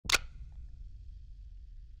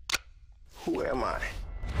Who am I?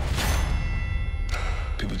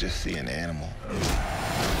 People just see an animal.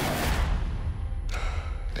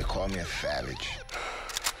 They call me a savage.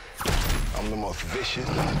 I'm the most vicious,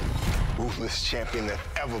 ruthless champion that's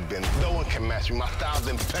ever been. No one can match me. My style's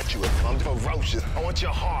impetuous. I'm ferocious. I want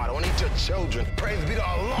your heart. I want to eat your children. Praise be to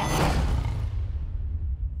Allah.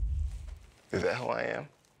 Is that who I am?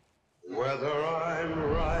 Whether I'm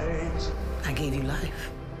right. I gave you life.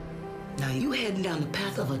 Now you heading down the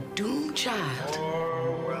path of a doomed child.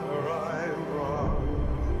 Or whether I'm wrong.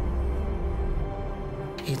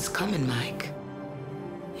 It's coming, Mike.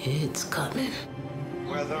 It's coming.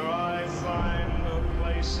 Whether I find a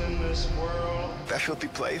place in this world. That filthy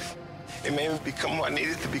place, it made me become who I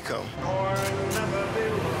needed to become. Or never be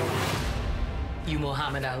loved. You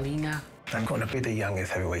Muhammad Ali now? I'm going to be the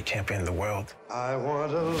youngest heavyweight champion in the world. I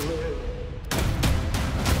want to live.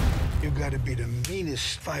 You gotta be the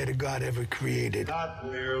meanest fighter God ever created. Not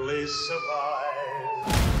merely survive.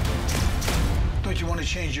 Don't you want to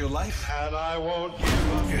change your life? And I won't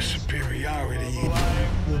give up. Your superiority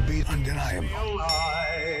will be undeniable.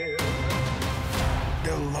 Alive.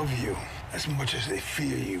 They'll love you as much as they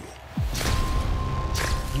fear you.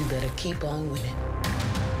 You better keep on winning.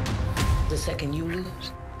 The second you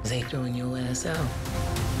lose, they throwing your ass out.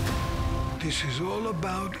 This is all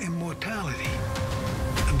about immortality.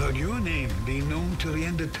 About your name being known till the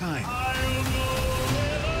end of time.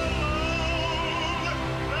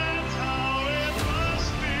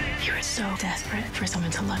 You're so desperate for someone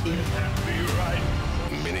to love you.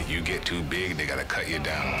 The minute you get too big, they gotta cut you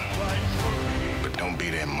down. But don't be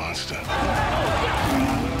that monster.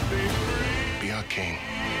 Be our king.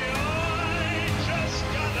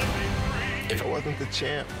 If I wasn't the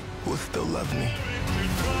champ, who would still love me?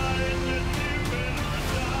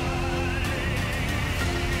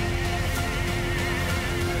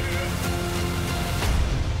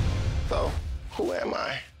 So, who am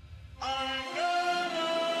I?